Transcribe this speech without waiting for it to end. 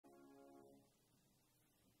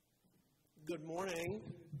Good morning.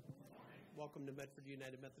 Welcome to Medford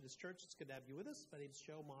United Methodist Church. It's good to have you with us. My name is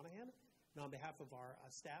Joe Monahan, and on behalf of our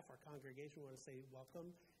staff, our congregation, we want to say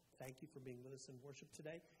welcome. Thank you for being with us in worship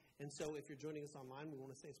today. And so if you're joining us online, we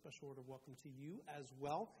want to say a special word of welcome to you as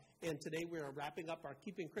well. And today we are wrapping up our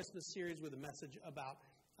Keeping Christmas series with a message about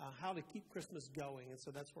how to keep Christmas going. And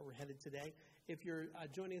so that's where we're headed today. If you're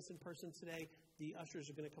joining us in person today, the ushers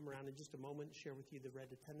are going to come around in just a moment and share with you the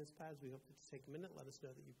red attendance pads. We hope that you take a minute, let us know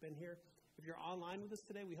that you've been here. If you're online with us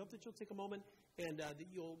today, we hope that you'll take a moment and that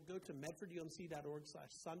you'll go to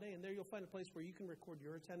medfordumc.org/Sunday, and there you'll find a place where you can record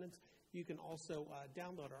your attendance. You can also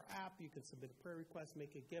download our app. You can submit a prayer request,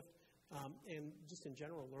 make a gift, and just in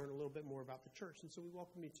general learn a little bit more about the church. And so we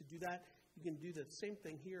welcome you to do that. You can do the same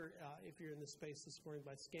thing here if you're in this space this morning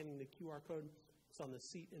by scanning the QR code. It's on the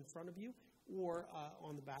seat in front of you or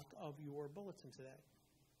on the back of your bulletin today.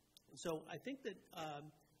 So I think that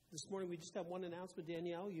this morning we just have one announcement.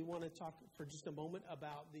 Danielle, you want to talk for just a moment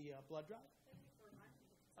about the blood drive? Thank you for reminding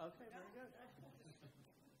me. Okay, very good.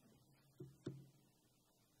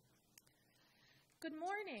 Good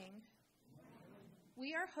morning.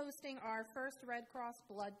 We are hosting our first Red Cross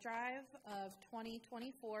blood drive of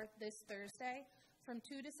 2024 this Thursday from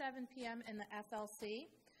 2 to 7 p.m. in the FLC.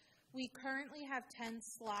 We currently have 10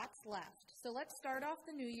 slots left. So let's start off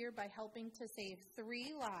the new year by helping to save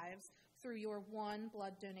 3 lives through your one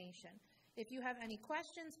blood donation. If you have any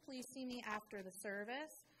questions, please see me after the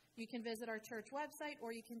service. You can visit our church website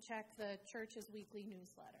or you can check the church's weekly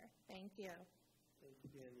newsletter. Thank you. Thank you,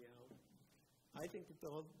 Danielle. I think that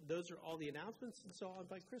those are all the announcements, and so I'll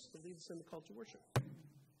invite Chris to lead us in the call to worship.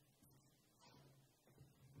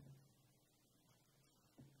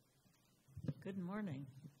 Good morning.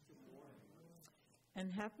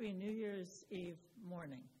 And happy New Year's Eve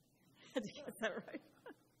morning. Is that right?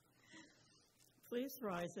 Please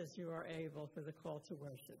rise as you are able for the call to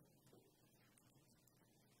worship.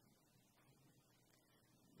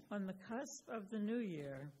 On the cusp of the new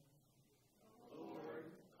year, Lord,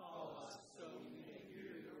 call us so we may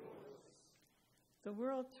hear your voice. The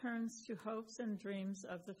world turns to hopes and dreams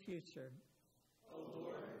of the future. O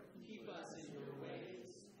Lord, keep us in your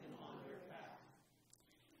ways and on your path.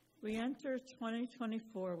 We enter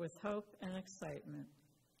 2024 with hope and excitement.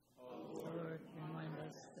 O Lord, remind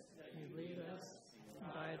us that you lead us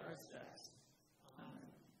and guide our steps.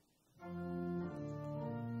 Amen.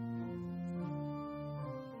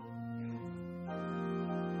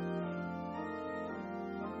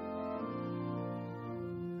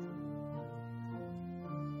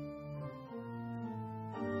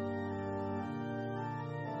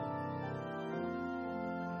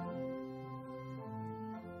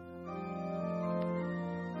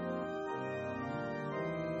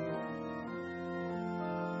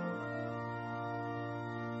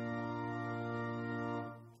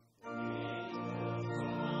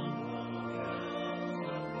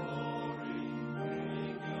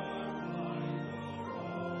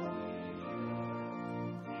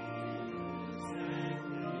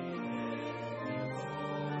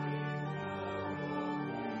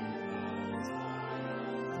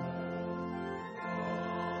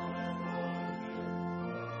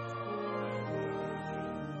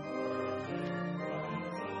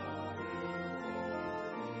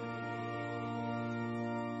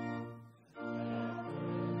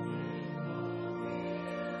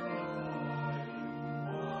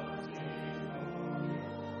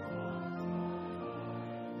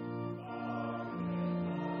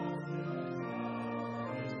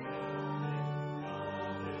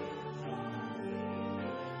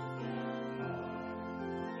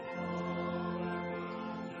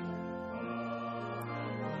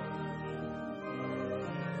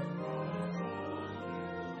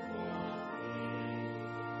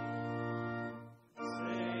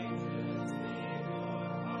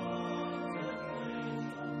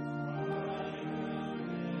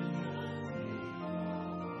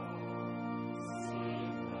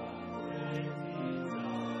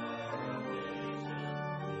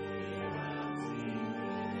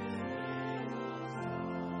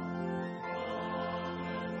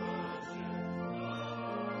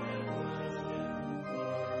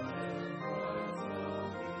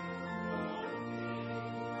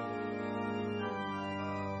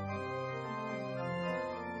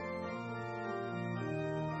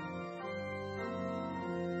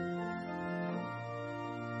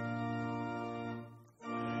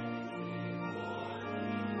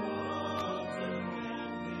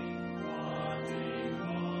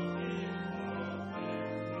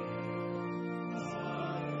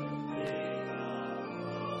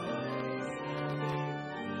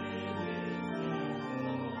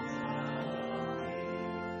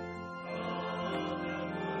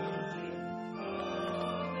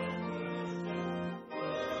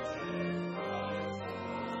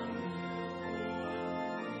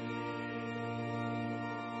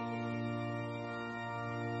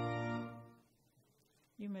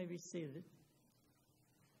 be seated.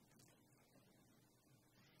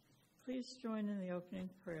 Please join in the opening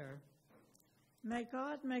prayer. May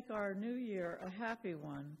God make our new year a happy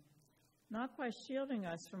one, not by shielding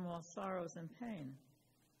us from all sorrows and pain,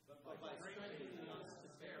 but by strengthening us to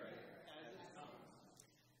bear it as it comes.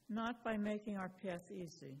 Not by making our path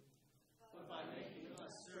easy, but by making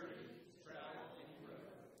us sturdy to travel any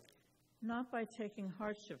road. Not by taking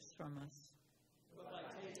hardships from us, but by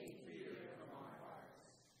taking fear from our hearts.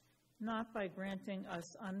 Not by granting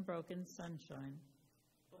us unbroken sunshine,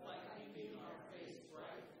 but by keeping our face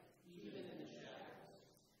bright, even in the shadows.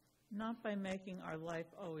 Not by making our life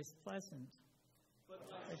always pleasant, but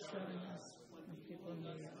by showing us when people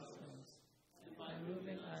need us most, and by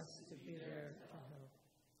moving us to be there to help.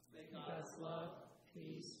 May May God's love,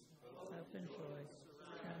 peace, hope, and joy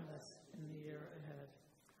surround us in the year ahead.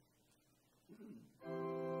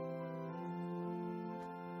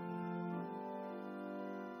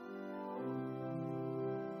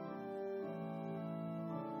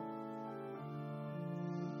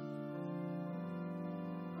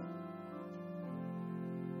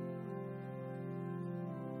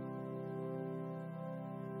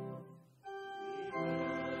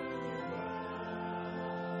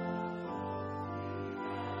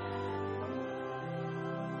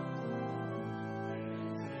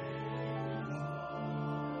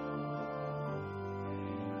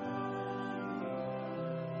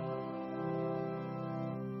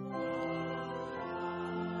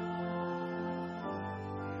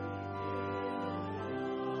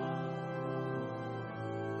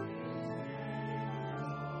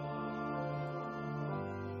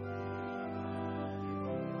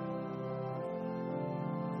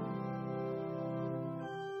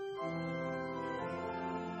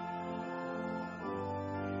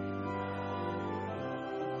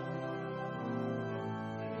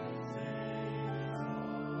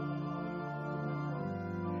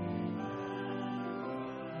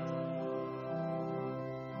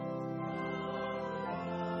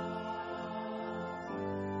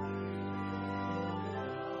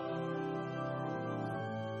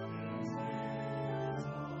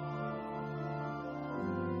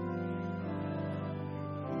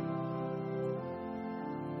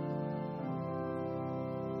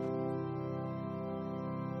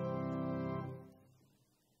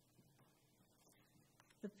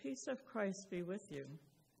 The peace of Christ be with you.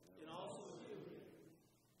 And also with you.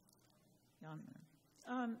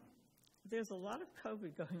 Amen. There's a lot of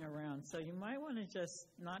COVID going around, so you might want to just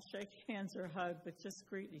not shake hands or hug, but just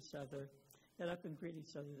greet each other. Get up and greet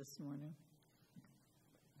each other this morning.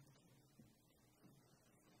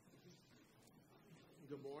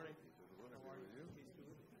 Good morning. How are you?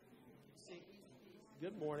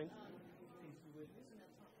 Good morning.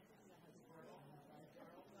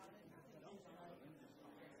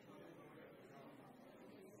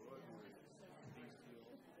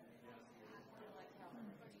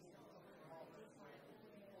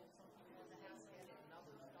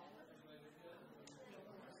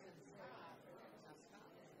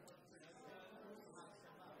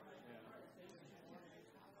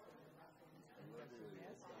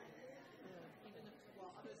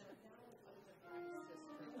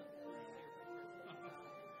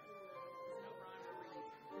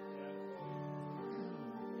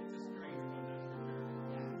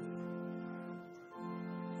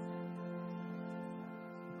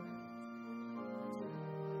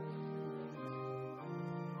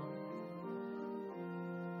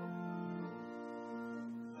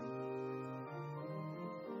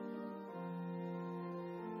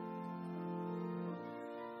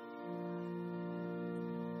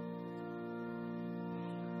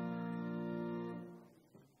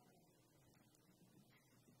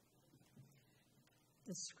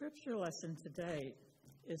 The scripture lesson today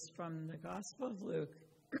is from the Gospel of Luke,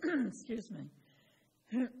 excuse me,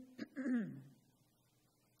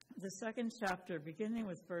 the second chapter, beginning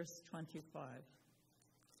with verse 25.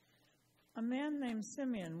 A man named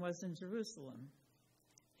Simeon was in Jerusalem.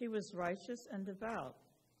 He was righteous and devout.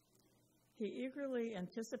 He eagerly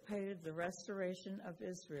anticipated the restoration of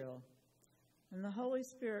Israel, and the Holy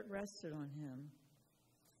Spirit rested on him.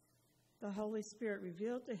 The Holy Spirit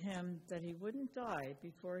revealed to him that he wouldn't die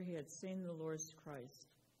before he had seen the Lord's Christ.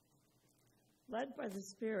 Led by the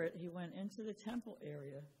Spirit, he went into the temple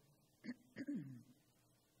area.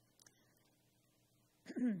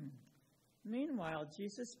 Meanwhile,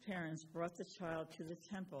 Jesus' parents brought the child to the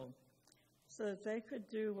temple so that they could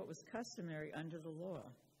do what was customary under the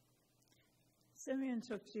law. Simeon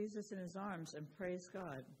took Jesus in his arms and praised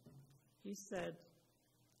God. He said,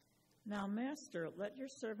 "Now, Master, let your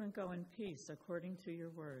servant go in peace according to your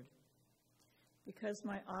word. because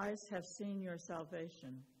my eyes have seen your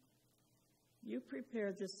salvation. You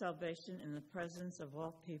prepared this salvation in the presence of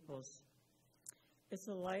all peoples. It's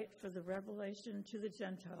a light for the revelation to the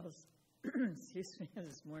Gentiles, excuse me,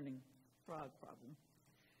 this morning, frog problem,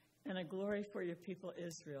 and a glory for your people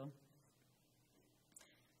Israel.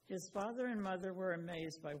 His father and mother were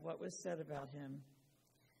amazed by what was said about him.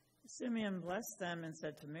 Simeon blessed them and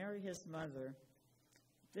said to Mary, his mother,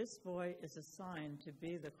 "This boy is a sign to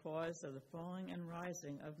be the cause of the falling and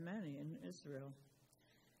rising of many in Israel,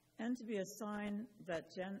 and to be a sign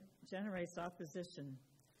that generates opposition,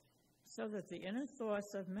 so that the inner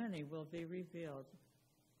thoughts of many will be revealed.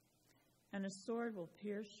 And a sword will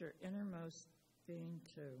pierce your innermost being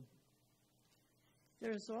too."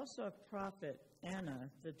 There is also a prophet, Anna,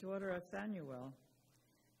 the daughter of Phanuel,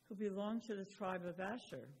 who belonged to the tribe of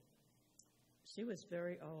Asher. She was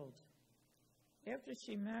very old. After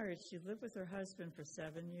she married, she lived with her husband for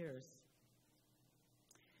 7 years.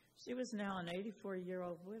 She was now an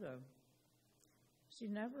 84-year-old widow. She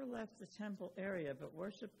never left the temple area but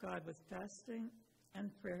worshiped God with fasting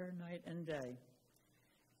and prayer night and day.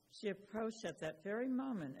 She approached at that very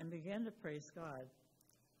moment and began to praise God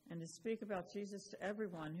and to speak about Jesus to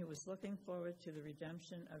everyone who was looking forward to the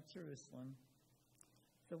redemption of Jerusalem.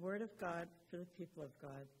 The word of God for the people of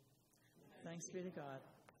God. Thanks be to God.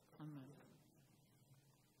 Amen.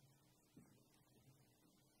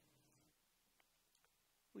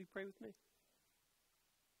 Will you pray with me?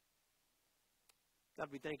 God,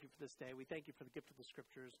 we thank you for this day. We thank you for the gift of the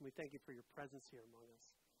Scriptures, and we thank you for your presence here among us.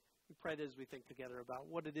 We pray that as we think together about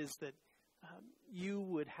what it is that you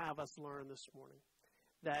would have us learn this morning,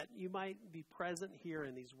 that you might be present here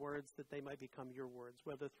in these words, that they might become your words,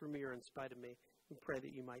 whether through me or in spite of me. We pray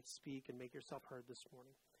that you might speak and make yourself heard this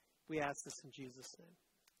morning. We ask this in Jesus' name.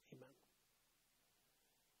 Amen.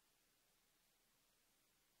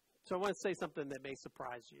 So I want to say something that may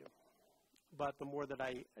surprise you, but the more that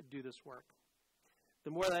I do this work,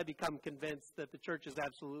 the more that I become convinced that the church is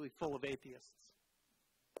absolutely full of atheists.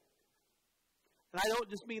 And I don't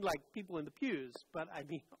just mean like people in the pews, but I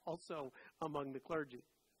mean also among the clergy.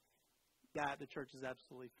 Yeah, the church is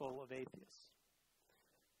absolutely full of atheists.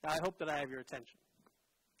 Now, I hope that I have your attention.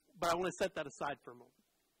 But I want to set that aside for a moment.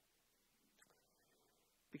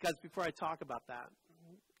 Because before I talk about that,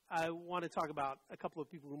 I want to talk about a couple of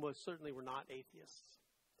people who most certainly were not atheists.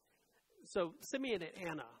 So Simeon and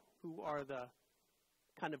Anna, who are the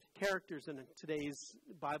kind of characters in today's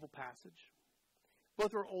Bible passage,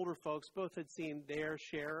 both were older folks. Both had seen their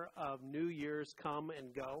share of New Year's come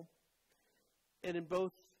and go. And in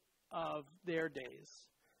both of their days,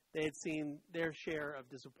 they had seen their share of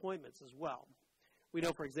disappointments as well. We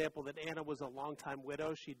know, for example, that Anna was a longtime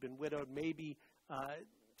widow. She'd been widowed maybe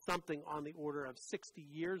something on the order of 60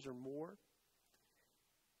 years or more.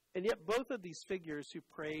 And yet both of these figures who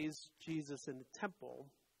praise Jesus in the temple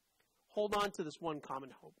hold on to this one common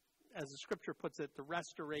hope. As the scripture puts it, the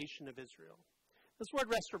restoration of Israel. This word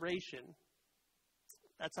restoration,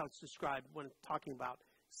 that's how it's described when talking about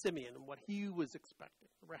Simeon and what he was expecting,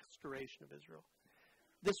 the restoration of Israel.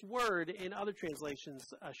 This word in other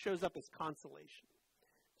translations shows up as consolation.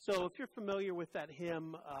 So if you're familiar with that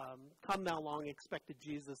hymn, Come Thou Long Expected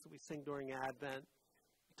Jesus, that we sing during Advent,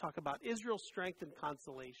 we talk about Israel's strength and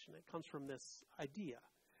consolation. It comes from this idea.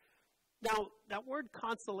 Now, that word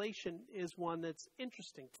consolation is one that's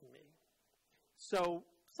interesting to me. So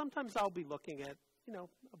sometimes I'll be looking at,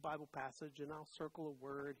 a Bible passage, and I'll circle a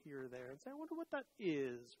word here or there and say, I wonder what that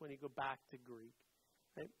is when you go back to Greek.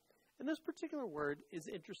 Right? And this particular word is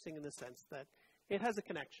interesting in the sense that it has a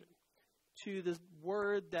connection to this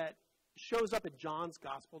word that shows up in John's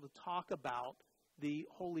Gospel to talk about the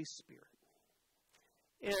Holy Spirit.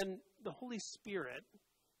 And the Holy Spirit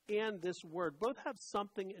and this word both have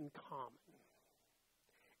something in common,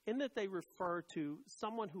 in that they refer to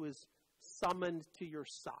someone who is summoned to your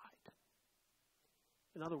side.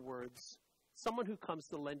 In other words, someone who comes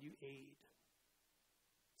to lend you aid,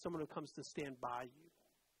 someone who comes to stand by you,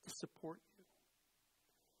 to support you.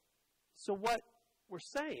 So what we're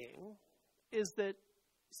saying is that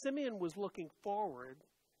Simeon was looking forward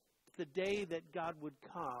to the day that God would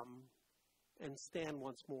come and stand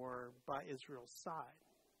once more by Israel's side.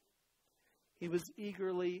 He was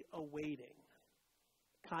eagerly awaiting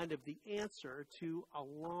kind of the answer to a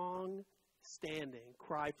long-standing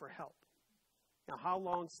cry for help. Now, how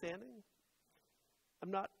long-standing?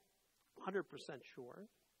 I'm not 100% sure,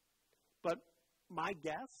 but my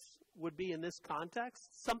guess would be in this context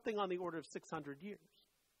something on the order of 600 years.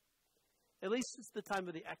 At least it's the time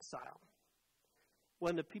of the exile,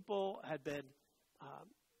 when the people had been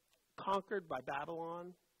conquered by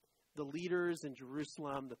Babylon. the leaders in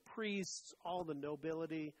Jerusalem, the priests, all the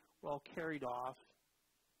nobility were all carried off,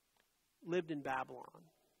 lived in Babylon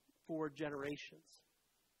for generations.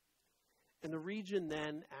 And the region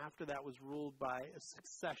then, after that, was ruled by a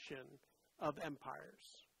succession of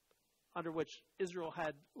empires, under which Israel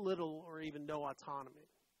had little or even no autonomy.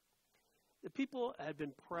 The people had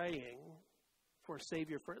been praying for a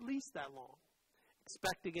Savior for at least that long,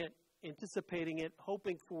 expecting it, anticipating it,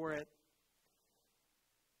 hoping for it.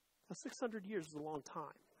 So 600 years is a long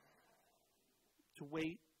time to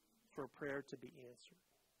wait for a prayer to be answered.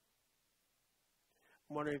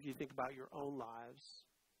 I'm wondering if you think about your own lives.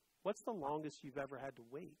 What's the longest you've ever had to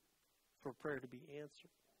wait for a prayer to be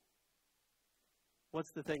answered?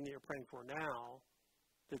 What's the thing that you're praying for now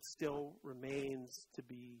that still remains to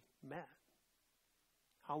be met?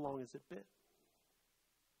 How long has it been?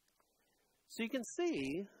 So you can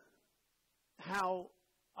see how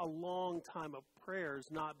a long time of prayers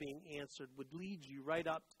not being answered would lead you right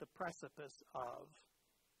up to the precipice of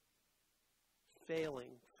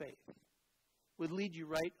failing faith. Would lead you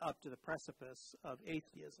right up to the precipice of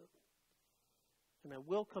atheism. And I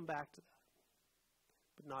will come back to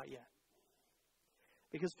that, but not yet.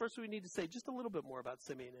 Because first we need to say just a little bit more about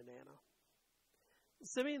Simeon and Anna.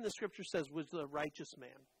 Simeon, the scripture says, was a righteous man.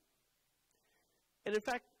 And in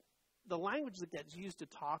fact, the language that gets used to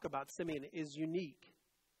talk about Simeon is unique.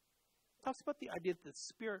 It talks about the idea that the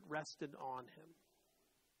Spirit rested on him.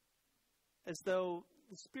 As though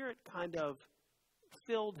the Spirit kind of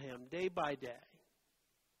filled him day by day.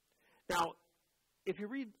 Now, if you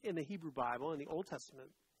read in the Hebrew Bible, in the Old Testament,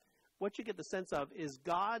 what you get the sense of is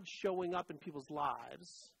God showing up in people's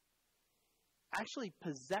lives, actually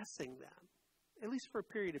possessing them, at least for a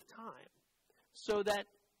period of time, so that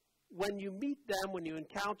when you meet them, when you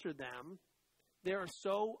encounter them, they are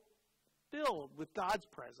so filled with God's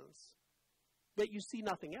presence that you see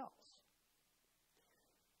nothing else.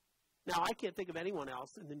 Now, I can't think of anyone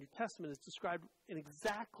else in the New Testament that's described in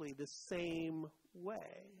exactly the same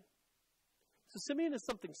way. So Simeon is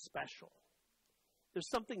something special. There's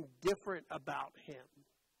something different about him.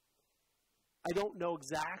 I don't know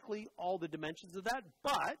exactly all the dimensions of that,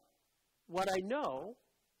 but what I know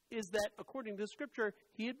is that according to the scripture,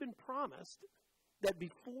 he had been promised that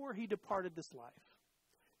before he departed this life,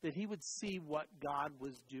 that he would see what God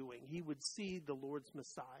was doing. He would see the Lord's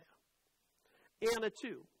Messiah. Anna,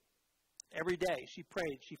 too. Every day she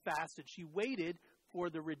prayed, she fasted, she waited for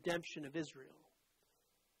the redemption of Israel.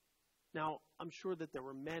 Now, I'm sure that there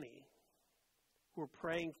were many who were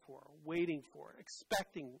praying for, waiting for,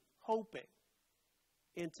 expecting, hoping,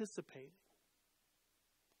 anticipating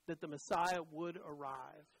that the Messiah would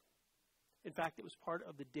arrive. In fact, it was part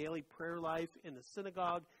of the daily prayer life in the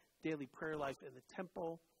synagogue, daily prayer life in the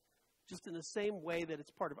temple, just in the same way that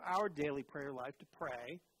it's part of our daily prayer life to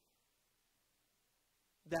pray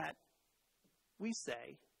that we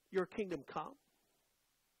say, your kingdom come,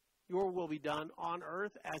 your will be done on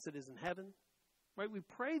earth as it is in heaven. Right? We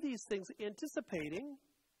pray these things anticipating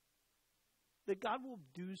that God will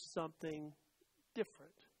do something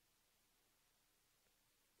different.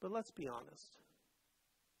 But let's be honest.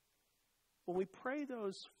 When we pray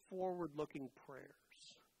those forward-looking prayers,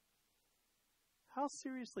 how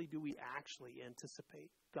seriously do we actually anticipate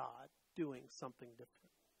God doing something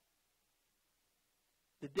different?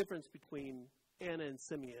 The difference between Anna and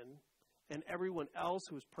Simeon and everyone else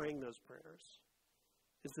who was praying those prayers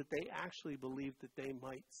is that they actually believed that they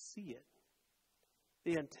might see it.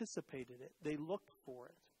 They anticipated it. They looked for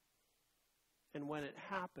it. And when it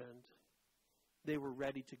happened, they were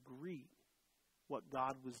ready to greet what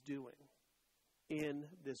God was doing in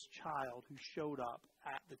this child who showed up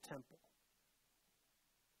at the temple.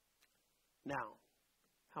 Now,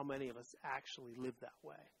 how many of us actually live that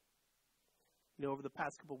way? You know, over the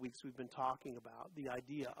past couple of weeks, we've been talking about the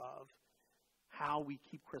idea of how we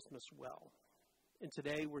keep Christmas well. And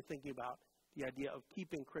today we're thinking about the idea of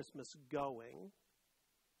keeping Christmas going.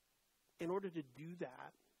 In order to do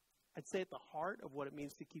that, I'd say at the heart of what it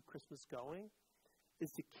means to keep Christmas going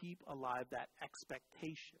is to keep alive that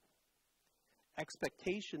expectation.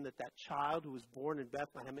 Expectation that that child who was born in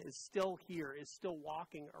Bethlehem is still here, is still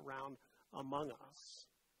walking around among us,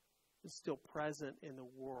 is still present in the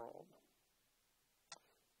world.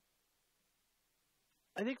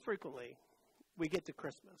 I think frequently we get to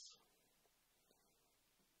Christmas.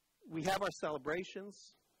 We have our celebrations.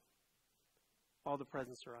 All the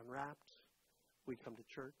presents are unwrapped. We come to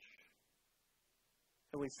church.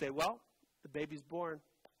 And we say, well, the baby's born.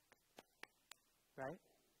 Right?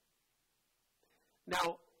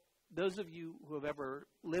 Now, those of you who have ever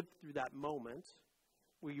lived through that moment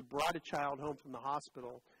where you brought a child home from the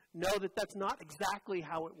hospital know that that's not exactly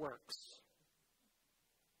how it works.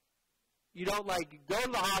 You don't go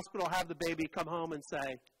to the hospital, have the baby, come home and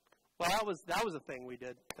say, well, that was a thing we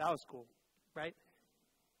did. That was cool, right?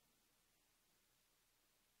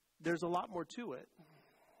 There's a lot more to it.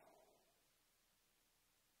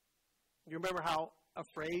 You remember how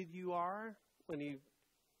afraid you are when you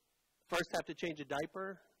first have to change a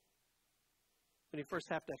diaper? When you first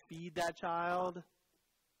have to feed that child?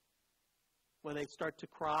 When they start to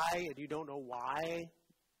cry and you don't know why?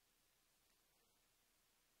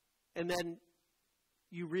 And then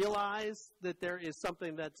you realize that there is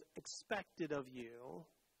something that's expected of you,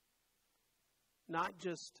 not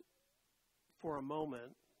just for a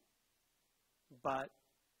moment, but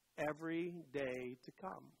every day to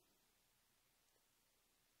come.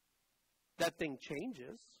 That thing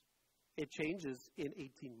changes. It changes in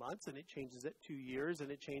 18 months, and it changes at 2 years,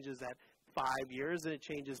 and it changes at 5 years, and it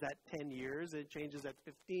changes at 10 years, and it changes at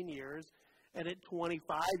 15 years, and at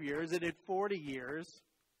 25 years, and at 40 years.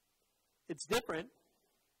 It's different,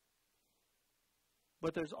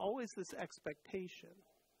 but there's always this expectation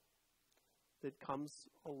that comes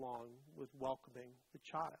along with welcoming the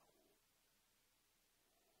child.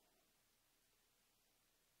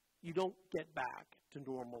 You don't get back to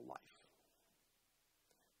normal life.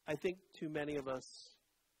 I think too many of us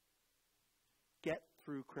get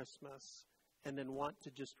through Christmas and then want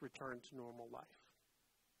to just return to normal life.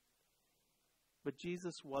 But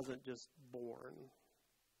Jesus wasn't just born.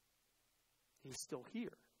 He's still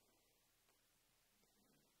here.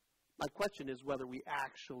 My question is whether we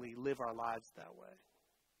actually live our lives that way.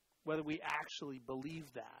 Whether we actually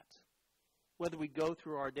believe that. Whether we go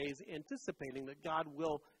through our days anticipating that God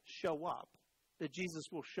will show up. That Jesus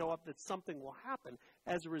will show up, that something will happen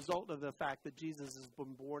as a result of the fact that Jesus has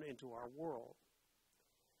been born into our world.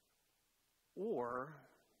 Or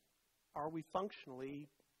are we functionally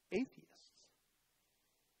atheists?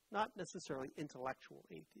 Not necessarily intellectual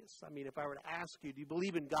atheists. I mean, if I were to ask you, do you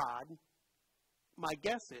believe in God? My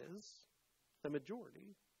guess is the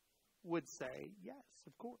majority would say, yes,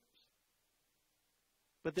 of course.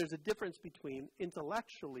 But there's a difference between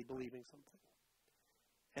intellectually believing something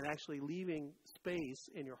and actually leaving space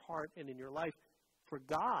in your heart and in your life for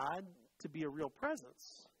God to be a real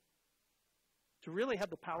presence, to really have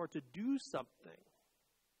the power to do something.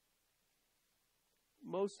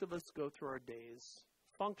 Most of us go through our days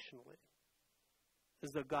functionally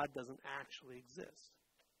as though God doesn't actually exist.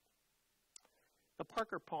 Now,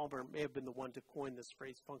 Parker Palmer may have been the one to coin this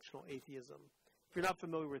phrase, functional atheism. If you're not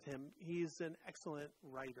familiar with him, he's an excellent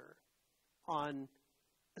writer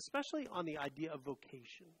especially on the idea of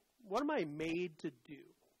vocation. What am I made to do?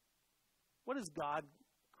 What has God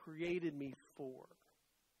created me for?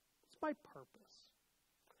 What's my purpose?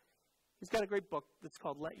 He's got a great book that's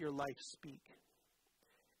called Let Your Life Speak.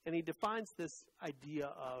 And he defines this idea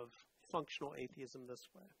of functional atheism this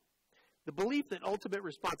way. The belief that ultimate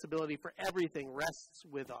responsibility for everything rests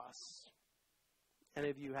with us. Any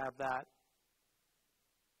of you have that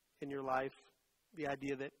in your life? The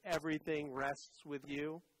idea that everything rests with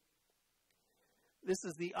you? This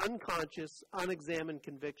is the unconscious, unexamined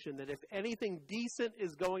conviction that if anything decent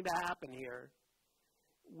is going to happen here,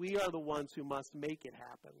 we are the ones who must make it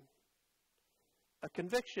happen. A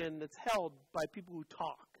conviction that's held by people who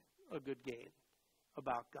talk a good game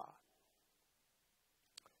about God.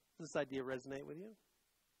 Does this idea resonate with you?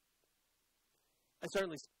 I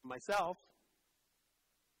certainly see it myself.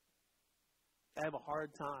 I have a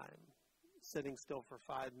hard time sitting still for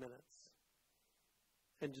 5 minutes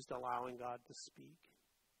and just allowing God to speak.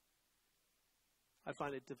 I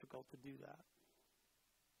find it difficult to do that.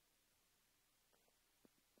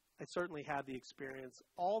 I certainly have the experience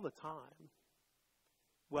all the time,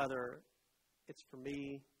 whether it's for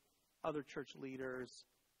me, other church leaders,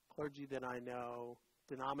 clergy that I know,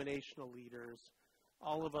 denominational leaders.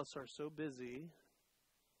 All of us are so busy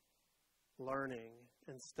learning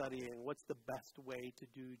and studying what's the best way to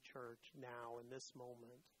do church now in this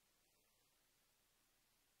moment,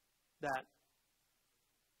 that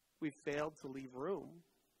we failed to leave room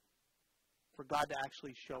for God to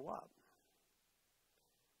actually show up.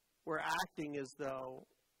 We're acting as though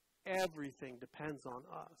everything depends on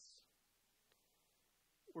us.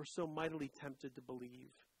 We're so mightily tempted to believe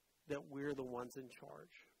that we're the ones in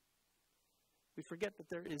charge. We forget that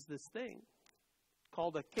there is this thing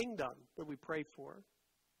called a kingdom that we pray for.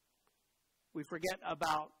 We forget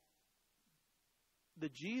about the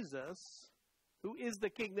Jesus who is the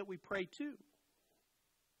king that we pray to.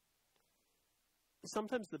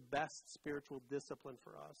 Sometimes the best spiritual discipline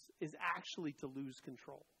for us is actually to lose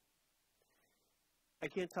control. I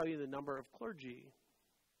can't tell you the number of clergy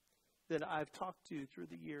that I've talked to through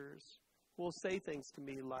the years will say things to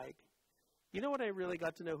me like, you know what I really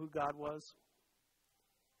got to know who God was?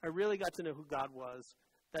 I really got to know who God was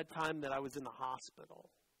that time that I was in the hospital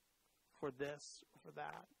for this, for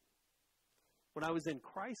that. When I was in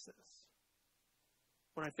crisis.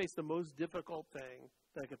 When I faced the most difficult thing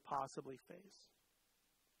that I could possibly face.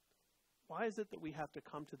 Why is it that we have to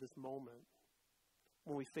come to this moment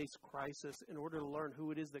when we face crisis in order to learn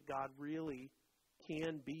who it is that God really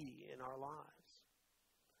can be in our lives?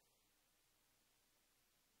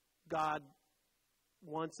 God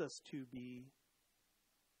wants us to be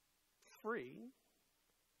free,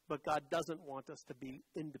 but God doesn't want us to be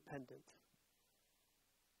independent.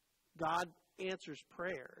 God answers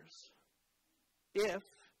prayers if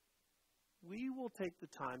we will take the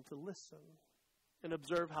time to listen and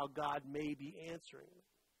observe how God may be answering them.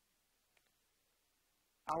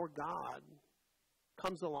 Our God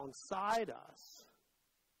comes alongside us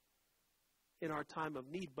in our time of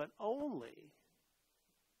need, but only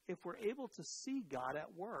if we're able to see God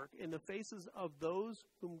at work in the faces of those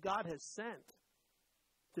whom God has sent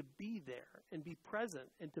to be there and be present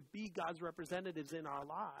and to be God's representatives in our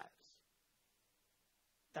lives.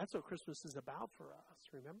 That's what Christmas is about for us,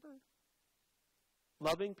 remember?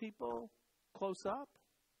 Loving people close up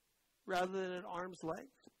rather than at arm's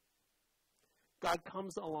length. God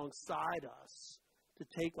comes alongside us to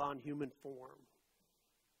take on human form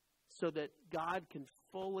so that God can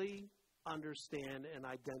fully understand and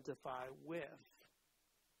identify with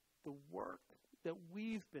the work that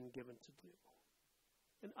we've been given to do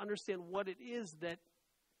and understand what it is that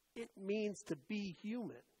it means to be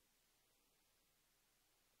human.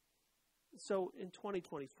 So in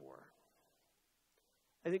 2024,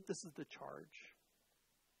 I think this is the charge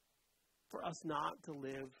for us not to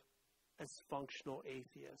live as functional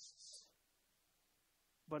atheists,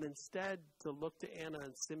 but instead to look to Anna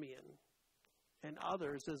and Simeon and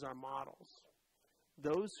others as our models.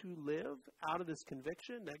 Those who live out of this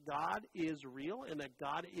conviction that God is real and that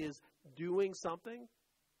God is doing something,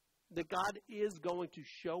 that God is going to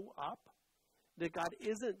show up, that God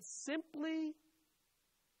isn't simply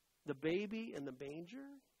the baby in the manger,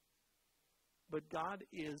 but God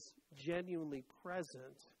is genuinely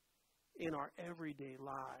present in our everyday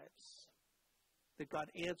lives, that God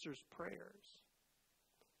answers prayers.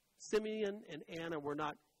 Simeon and Anna were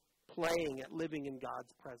not playing at living in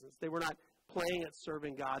God's presence. They were not playing at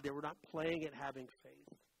serving God. They were not playing at having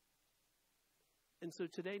faith. And so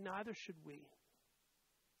today, neither should we.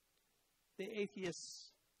 The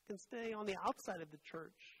atheists can stay on the outside of the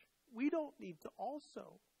church. We don't need to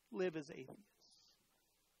also live as atheists.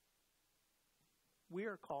 We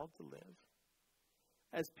are called to live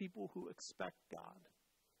as people who expect God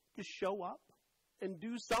to show up and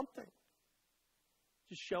do something.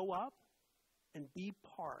 To show up and be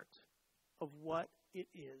part of what it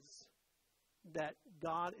is that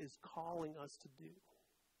God is calling us to do.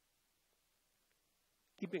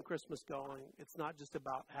 Keeping Christmas going, it's not just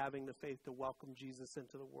about having the faith to welcome Jesus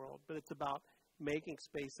into the world, but it's about making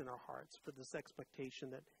space in our hearts for this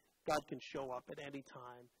expectation that God can show up at any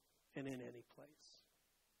time and in any place.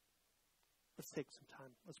 Let's take some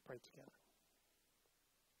time. Let's pray together.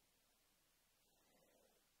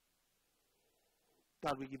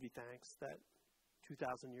 God, we give you thanks that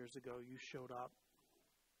 2,000 years ago you showed up.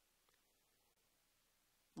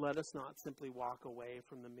 Let us not simply walk away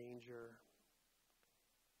from the manger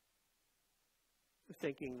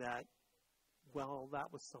thinking that, well,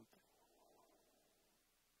 that was something.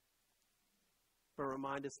 But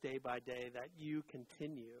remind us day by day that you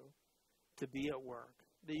continue to be at work,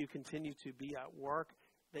 that you continue to be at work,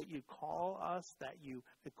 that you call us, that you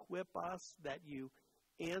equip us, that you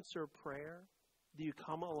answer prayer, that you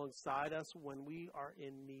come alongside us when we are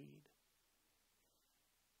in need.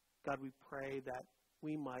 God, we pray that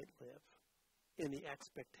we might live in the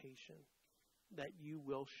expectation that you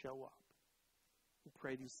will show up. We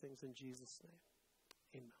pray these things in Jesus'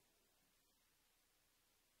 name. Amen.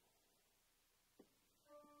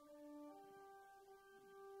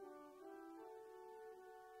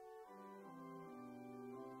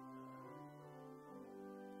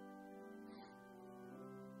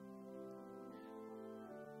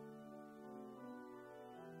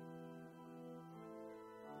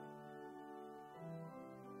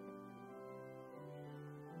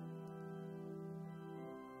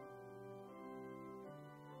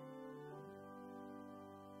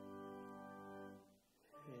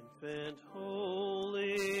 Infant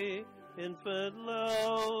holy, infant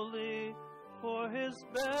lowly, for his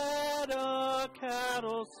bed a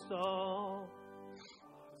cattle stall,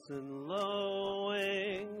 and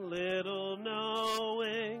lowing, little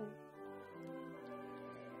knowing,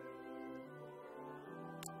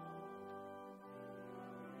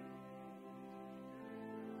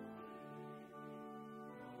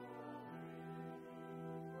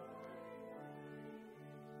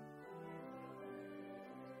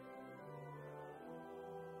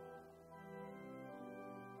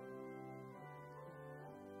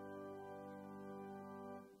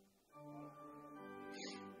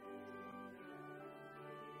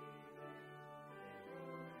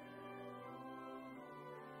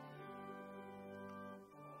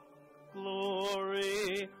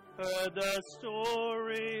 heard the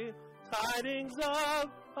story, tidings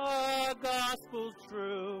of a gospel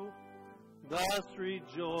true, thus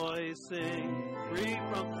rejoicing, free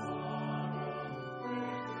from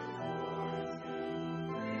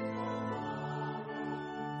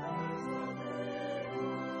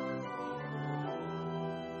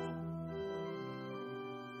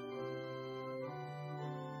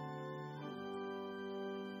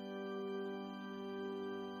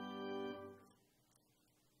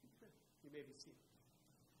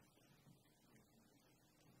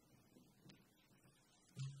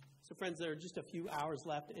So, friends, there are just a few hours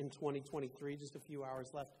left in 2023, just a few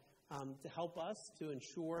hours left to help us to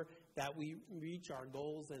ensure that we reach our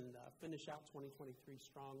goals and finish out 2023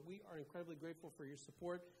 strong. We are incredibly grateful for your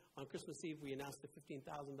support. On Christmas Eve, we announced a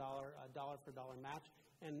 $15,000 dollar-for-dollar match,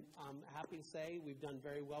 and I'm happy to say we've done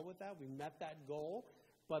very well with that. We met that goal,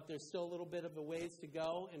 but there's still a little bit of a ways to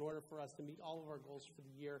go in order for us to meet all of our goals for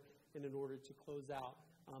the year and in order to close out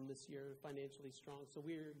this year financially strong. So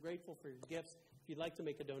we're grateful for your gifts. If you'd like to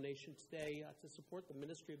make a donation today to support the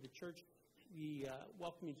ministry of the church, we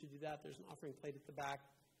welcome you to do that. There's an offering plate at the back.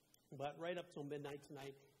 But right up till midnight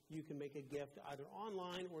tonight, you can make a gift either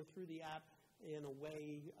online or through the app in a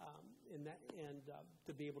way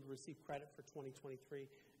to be able to receive credit for 2023.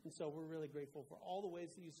 And so we're really grateful for all the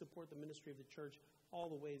ways that you support the ministry of the church, all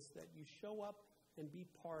the ways that you show up and be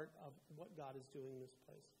part of what God is doing in this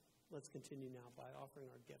place. Let's continue now by offering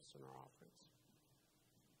our gifts and our offerings.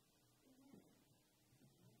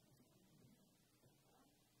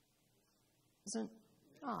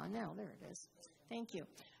 Oh, no, there it is. Thank you.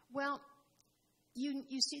 Well,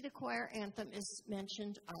 you see the choir anthem is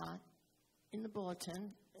mentioned in the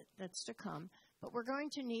bulletin that's to come, but we're going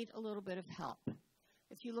to need a little bit of help.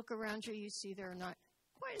 If you look around you see there are not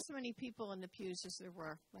quite as many people in the pews as there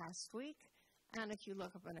were last week. And if you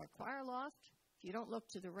look up in our choir loft, if you don't look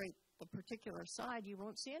to the particular side, you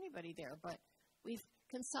won't see anybody there. But we've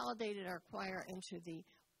consolidated our choir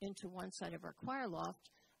into one side of our choir loft,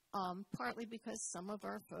 partly because some of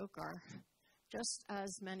our folk are, just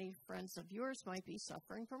as many friends of yours might be,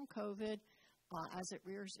 suffering from COVID as it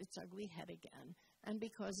rears its ugly head again. And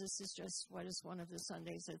because this is just what is one of the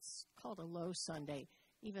Sundays, it's called a low Sunday,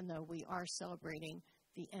 even though we are celebrating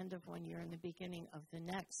the end of one year and the beginning of the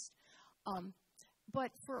next.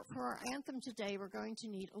 But for our anthem today, we're going to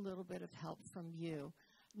need a little bit of help from you.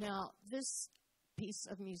 Now, this piece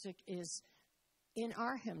of music is in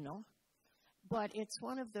our hymnal, but it's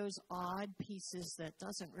one of those odd pieces that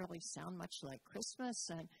doesn't really sound much like Christmas,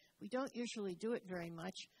 and we don't usually do it very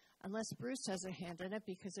much unless Bruce has a hand in it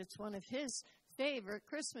because it's one of his favorite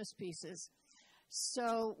Christmas pieces.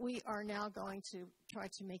 So we are now going to try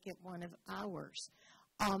to make it one of ours.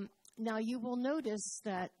 Now, you will notice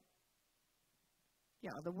that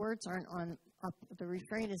the words aren't up, the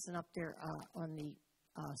refrain isn't up there on the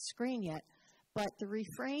screen yet, but the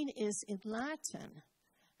refrain is in Latin,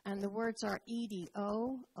 and the words are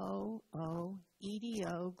Ede-o, o,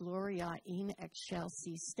 Ede-o, Gloria in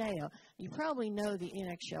excelsis Deo. You probably know the in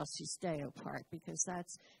excelsis Deo part because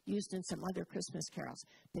that's used in some other Christmas carols.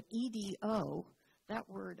 But Ede-o, that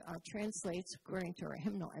word translates, according to our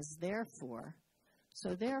hymnal, as therefore.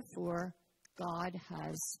 So therefore, God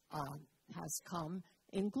has come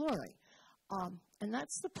in glory. And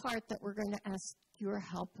that's the part that we're going to ask your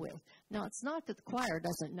help with. Now, it's not that the choir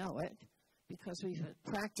doesn't know it, because we've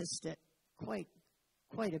practiced it quite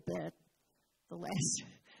a bit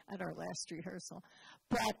at our last rehearsal.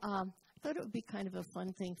 But I thought it would be kind of a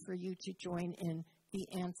fun thing for you to join in the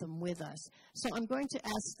anthem with us. So I'm going to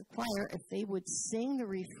ask the choir if they would sing the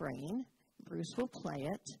refrain. Bruce will play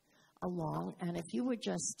it along, and if you would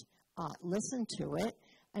just listen to it,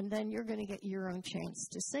 and then you're going to get your own chance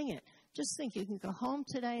to sing it. Just think, you can go home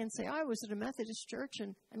today and say, I was at a Methodist church,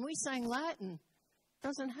 and we sang Latin.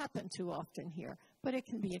 Doesn't happen too often here, but it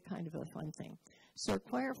can be a kind of a fun thing. So,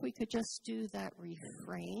 choir, if we could just do that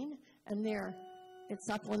refrain, and there, it's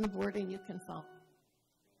up on the board, and you can follow.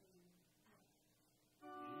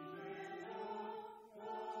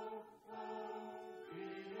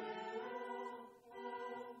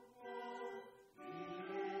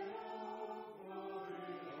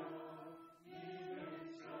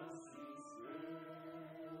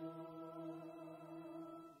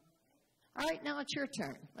 All right, now it's your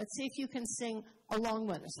turn. Let's see if you can sing along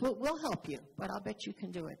with us. We'll help you, but I'll bet you can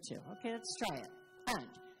do it too. Okay, let's try it. And.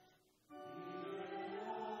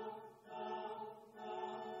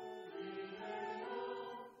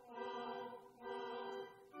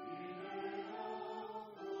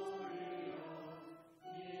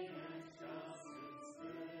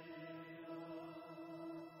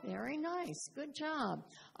 Very nice. Good job.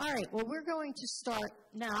 All right, well, we're going to start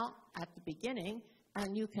now at the beginning,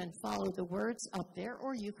 and you can follow the words up there,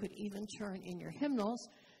 or you could even turn in your hymnals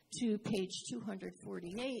to page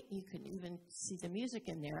 248. You can even see the music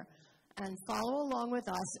in there and follow along with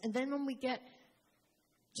us. And then when we get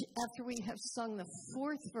to, after we have sung the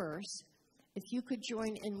fourth verse, if you could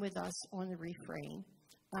join in with us on the refrain,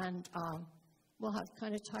 and we'll have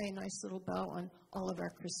kind of tie a nice little bow on all of our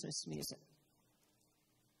Christmas music.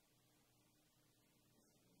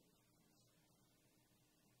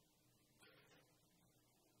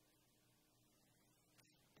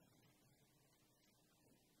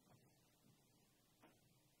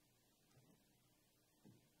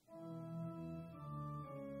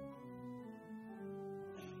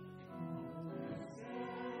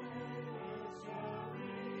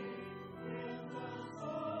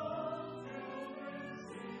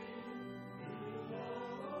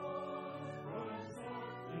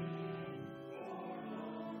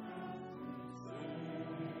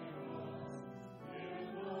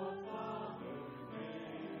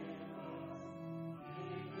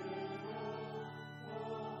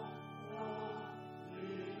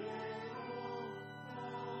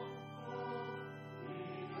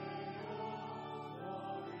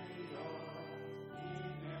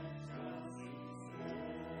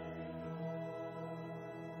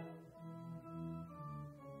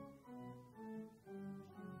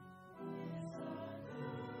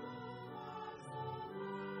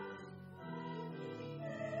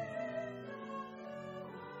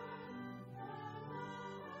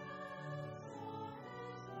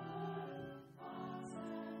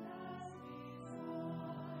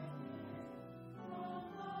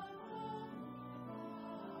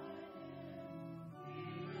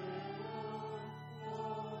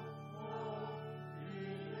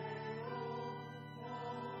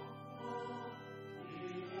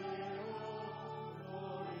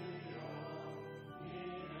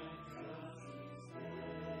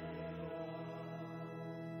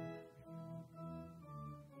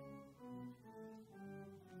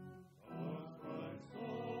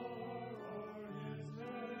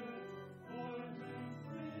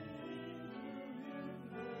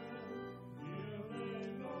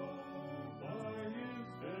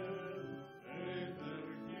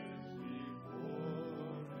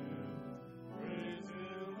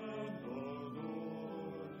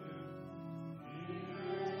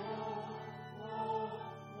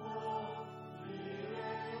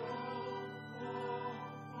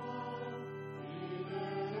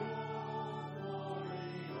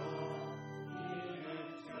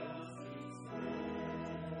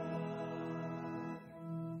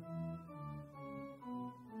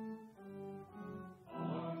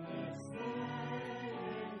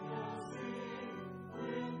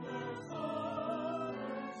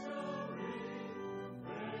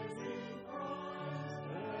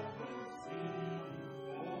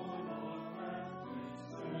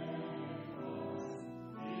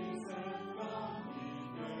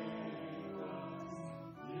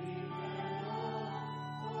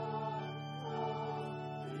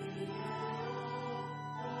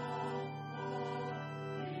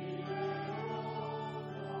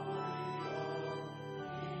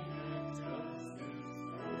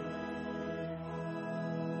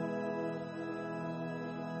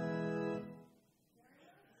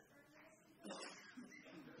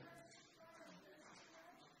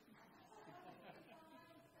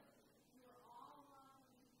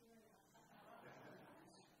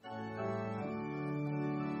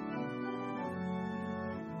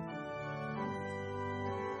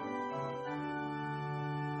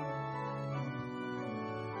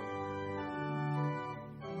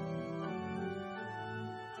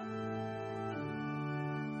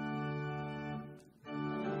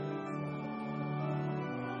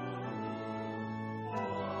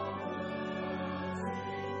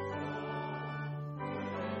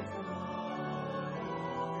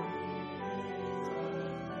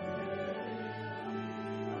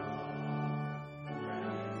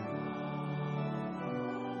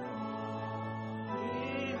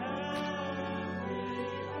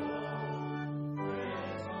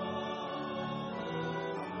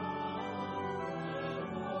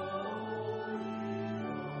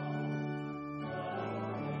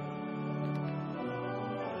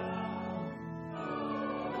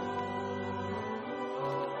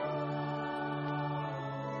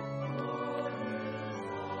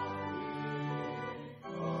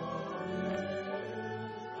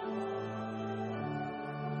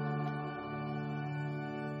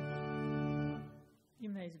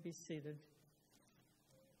 To be seated.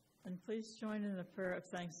 And please join in the prayer of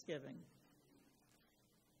thanksgiving.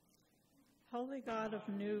 Holy God of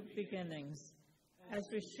new beginnings, as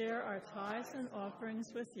we share our tithes and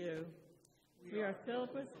offerings with you, we are filled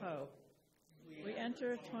with hope. We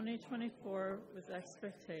enter 2024 with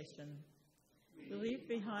expectation. We leave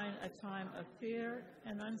behind a time of fear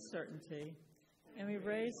and uncertainty, and we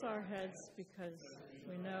raise our heads because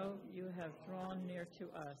we know you have drawn near to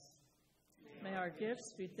us. May our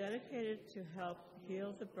gifts be dedicated to help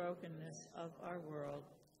heal the brokenness of our world.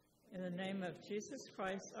 In the name of Jesus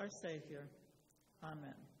Christ, our Savior.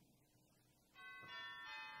 Amen.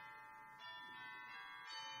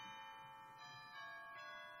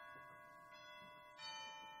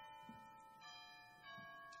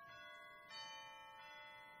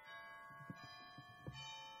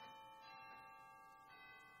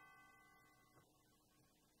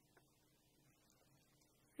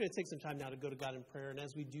 We're going to take some time now to go to God in prayer, and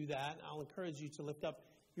as we do that, I'll encourage you to lift up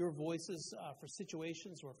your voices for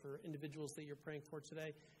situations or for individuals that you're praying for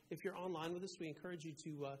today. If you're online with us, we encourage you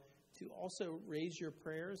to also raise your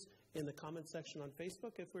prayers in the comment section on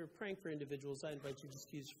Facebook. If we're praying for individuals, I invite you to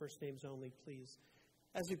just use first names only, please.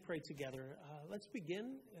 As we pray together, let's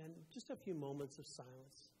begin in just a few moments of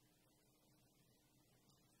silence.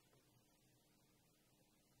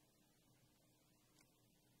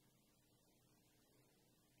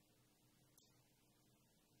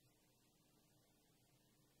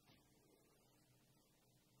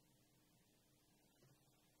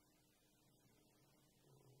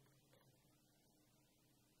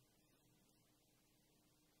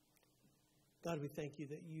 God, we thank you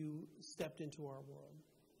that you stepped into our world.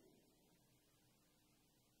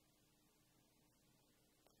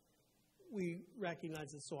 We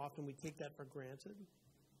recognize that so often we take that for granted.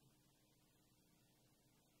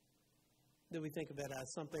 That we think of that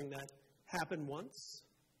as something that happened once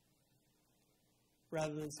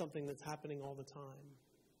rather than something that's happening all the time.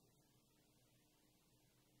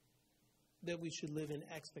 That we should live in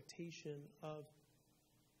expectation of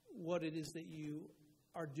what it is that you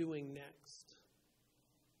are doing next.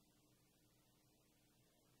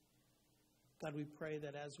 God, we pray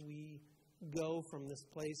that as we go from this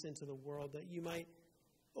place into the world, that you might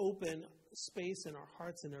open space in our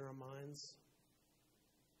hearts and in our minds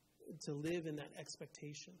to live in that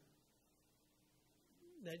expectation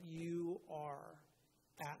that you are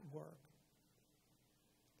at work.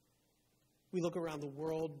 We look around the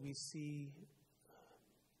world, we see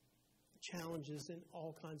challenges in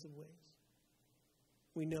all kinds of ways.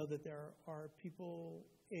 We know that there are people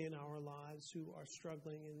in our lives who are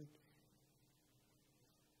struggling in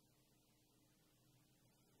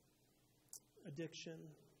addiction,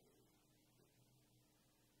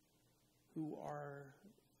 who are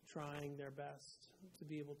trying their best to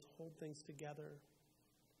be able to hold things together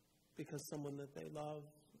because someone that they love,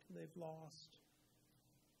 they've lost.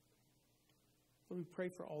 Lord, we pray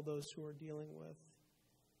for all those who are dealing with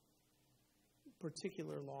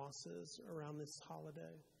particular losses around this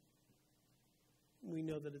holiday. We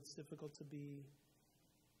know that it's difficult to be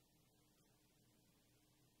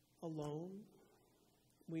alone.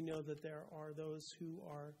 We know that there are those who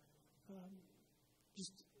are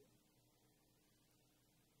just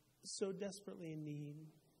so desperately in need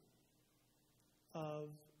of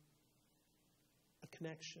a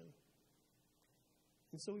connection.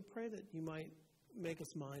 And so we pray that you might make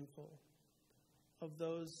us mindful of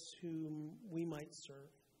those whom we might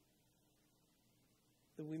serve,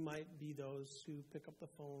 that we might be those who pick up the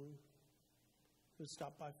phone, who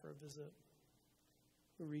stop by for a visit,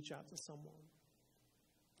 who reach out to someone,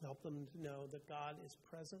 help them to know that God is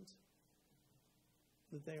present,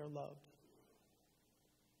 that they are loved.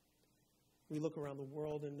 We look around the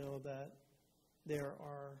world and know that there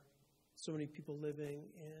are so many people living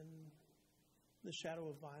in the shadow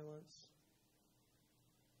of violence.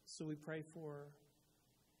 So we pray for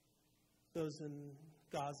those in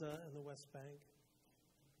Gaza and the West Bank.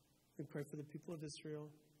 We pray for the people of Israel.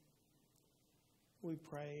 We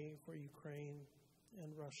pray for Ukraine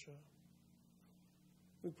and Russia.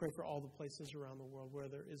 We pray for all the places around the world where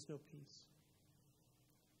there is no peace,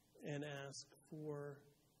 and ask for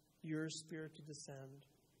your Spirit to descend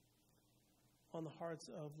on the hearts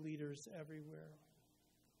of leaders everywhere,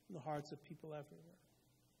 in the hearts of people everywhere,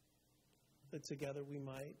 that together we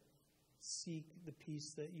might seek the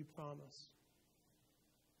peace that you promised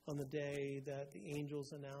on the day that the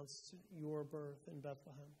angels announced your birth in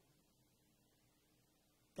Bethlehem.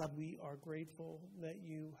 God, we are grateful that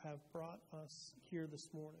you have brought us here this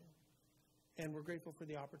morning, and we're grateful for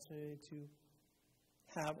the opportunity to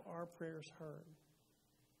have our prayers heard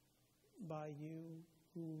by you,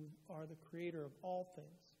 who are the creator of all things.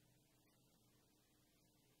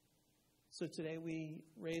 So today we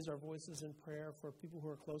raise our voices in prayer for people who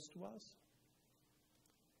are close to us,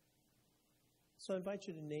 So I invite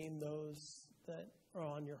you to name those that are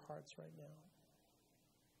on your hearts right now.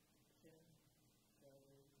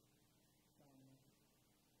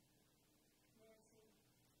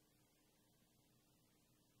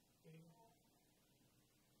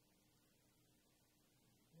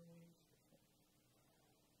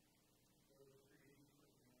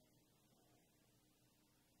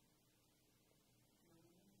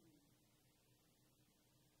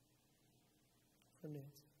 For Nancy.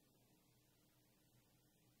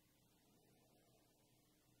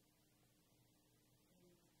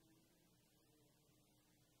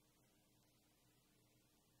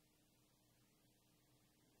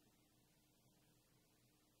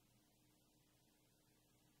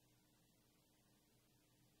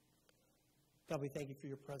 God, we thank you for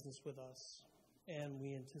your presence with us, and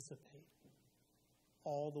we anticipate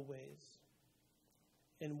all the ways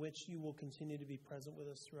in which you will continue to be present with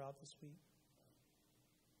us throughout this week.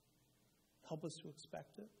 Help us to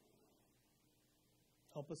expect it.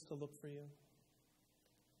 Help us to look for you.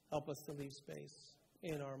 Help us to leave space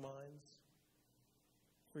in our minds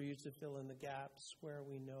for you to fill in the gaps where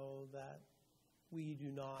we know that we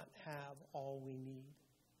do not have all we need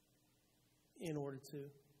in order to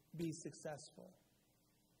be successful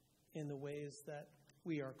in the ways that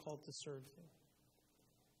we are called to serve you.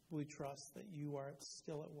 We trust that you are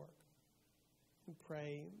still at work. We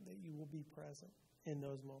pray that you will be present in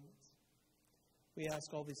those moments. We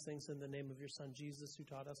ask all these things in the name of your Son, Jesus, who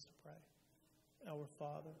taught us to pray. Our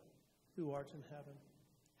Father, who art in heaven,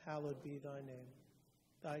 hallowed be thy name.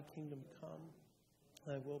 Thy kingdom come,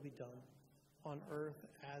 thy will be done, on earth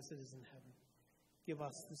as it is in heaven. Give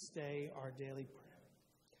us this day our daily prayer,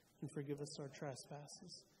 and forgive us our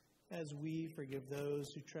trespasses, as we forgive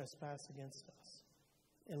those who trespass against us.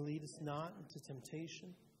 And lead us not into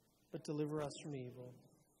temptation, but deliver us from evil.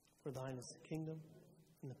 For thine is the kingdom,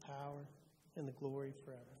 and the power, and the glory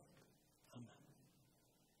forever. Amen.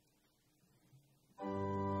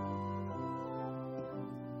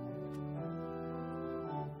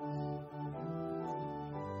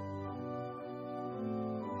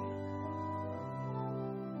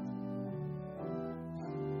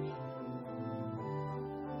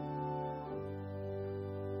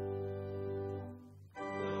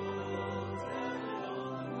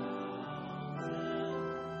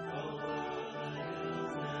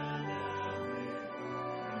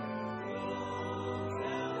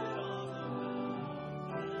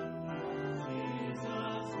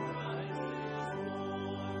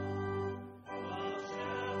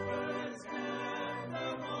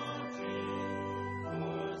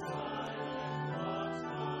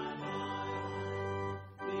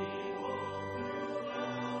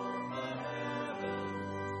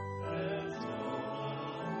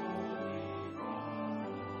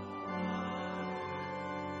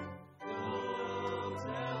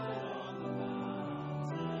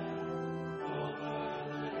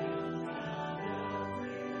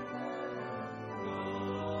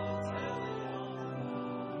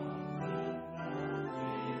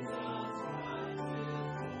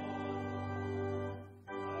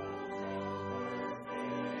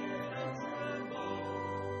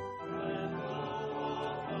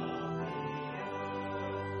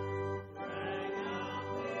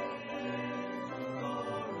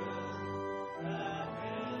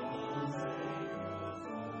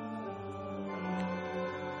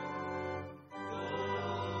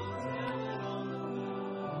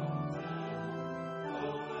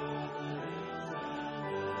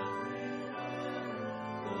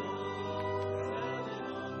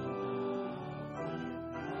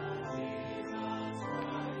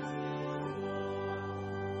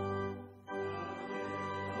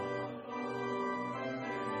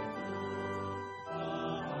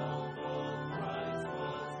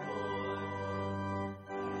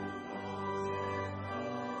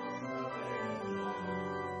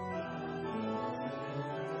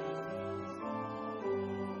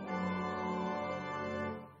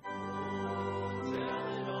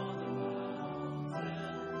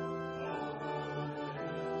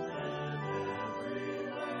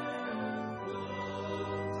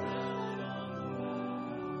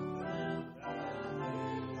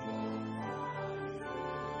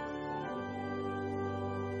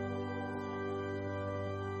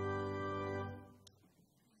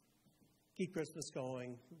 Keep Christmas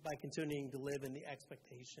going by continuing to live in the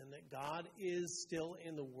expectation that God is still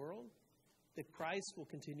in the world, that Christ will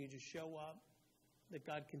continue to show up, that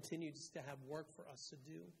God continues to have work for us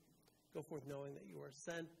to do. Go forth knowing that you are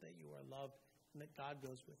sent, that you are loved, and that God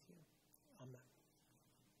goes with you. Amen.